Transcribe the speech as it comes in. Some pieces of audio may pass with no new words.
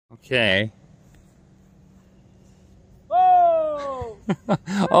Okay. Whoa!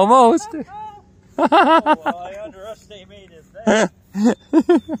 Almost. Oh, well, I underestimated that.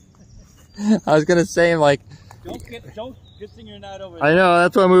 I was gonna say, like. Good thing you're not over there. I know,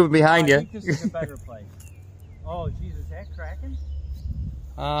 that's why I'm moving behind you. I think this is a better place. Oh, geez, is that cracking?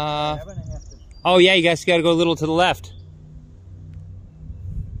 Oh yeah, you guys gotta go a little to the left.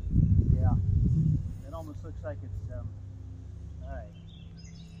 Yeah. It almost looks like it's, alright.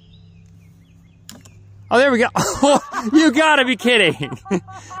 Oh, there we go. You gotta be kidding.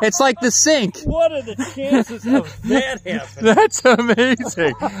 It's like the sink. What are the chances of that happening? That's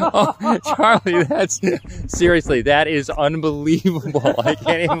amazing. Oh, Charlie, that's seriously, that is unbelievable. I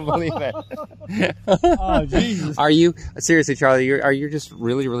can't even believe it. Oh, Jesus. Are you seriously, Charlie? Are you just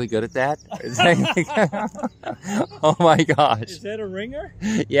really, really good at that? Oh my gosh. Is that a ringer?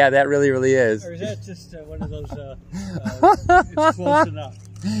 Yeah, that really, really is. Or is that just one of those? It's close enough.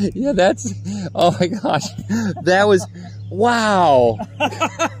 Yeah, that's. Oh my gosh, that was. Wow.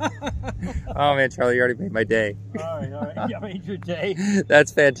 Oh man, Charlie, you already made my day. All right. You made your day.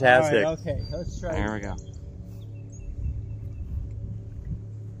 That's fantastic. All right, okay, let's try. There we go.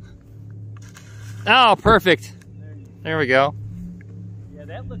 Oh, perfect. There we go. Yeah,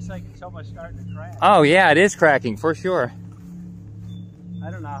 that looks like it's almost starting to crack. Oh yeah, it is cracking for sure. I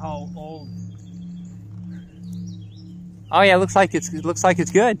don't know how old. Oh yeah, it looks like it's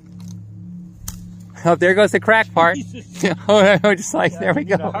good. Oh, there goes the crack part. Oh, just like, Yeah, there we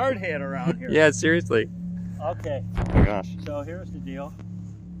go. a hard hat around here. Yeah, seriously. Okay. Oh my gosh. So here's the deal.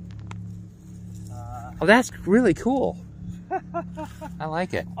 Oh, that's really cool. I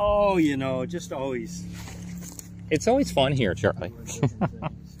like it. Oh, you know, just always. It's always fun here, Charlie.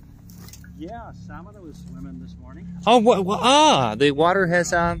 Yeah, Samantha was swimming this morning. Oh, what? The water has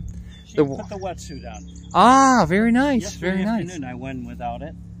She put the wetsuit on. Ah, very nice. Yesterday Very nice. afternoon I went without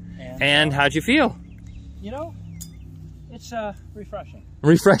it. And how'd you feel? You know, it's refreshing.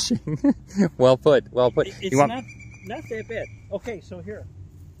 Refreshing. Well put. Well put. It's not that bad. Okay, so here.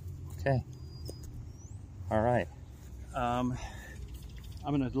 Okay. All right. I'm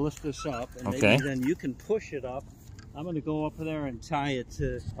going to lift this up, and okay. maybe then you can push it up. I'm going to go up there and tie it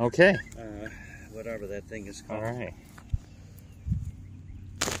to. Okay. Whatever that thing is called. All right.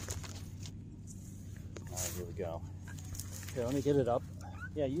 All right, here we go. Okay, let me get it up.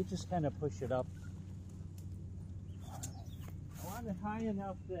 Yeah, you just kind of push it up. I want it high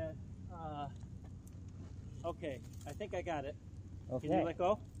enough that, okay, I think I got it. Okay. Can you let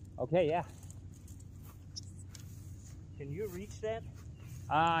go? Okay, yeah. Can you reach that?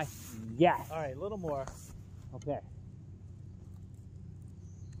 Yeah. All right, a little more. Okay.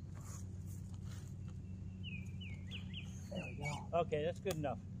 There we go. Okay, that's good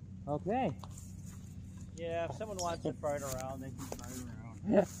enough. Okay. Yeah, if someone wants to fart around, they can fart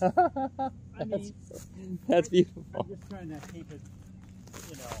around. I mean, that's beautiful. I'm just trying to keep it,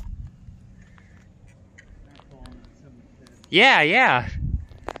 you know, not falling on someone's head. Yeah, yeah.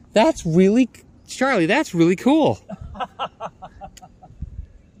 That's really, Charlie, that's really cool.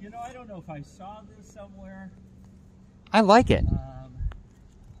 You know, I don't know if I saw this somewhere. I like it.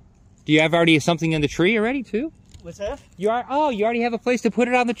 Do you have already something in the tree already, too? What's that? You already have a place to put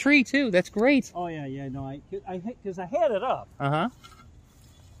it on the tree, too. That's great. Oh, yeah, no, because I had it up. Uh-huh.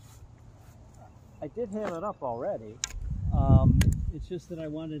 I did have it up already. It's just that I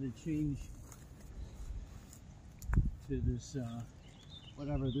wanted to change to this,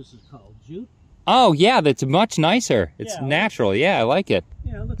 whatever this is called, jute. Oh, yeah, that's much nicer. It's Yeah, natural. Yeah, I like it.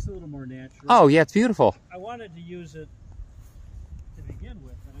 Yeah, it looks a little more natural. Oh, yeah, it's beautiful. I wanted to use it to begin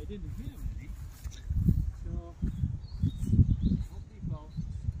with, but I didn't have any. So,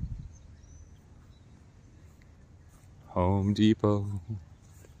 Home Depot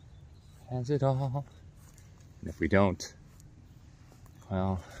has it all. And if we don't,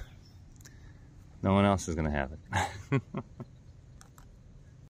 well, no one else is going to have it.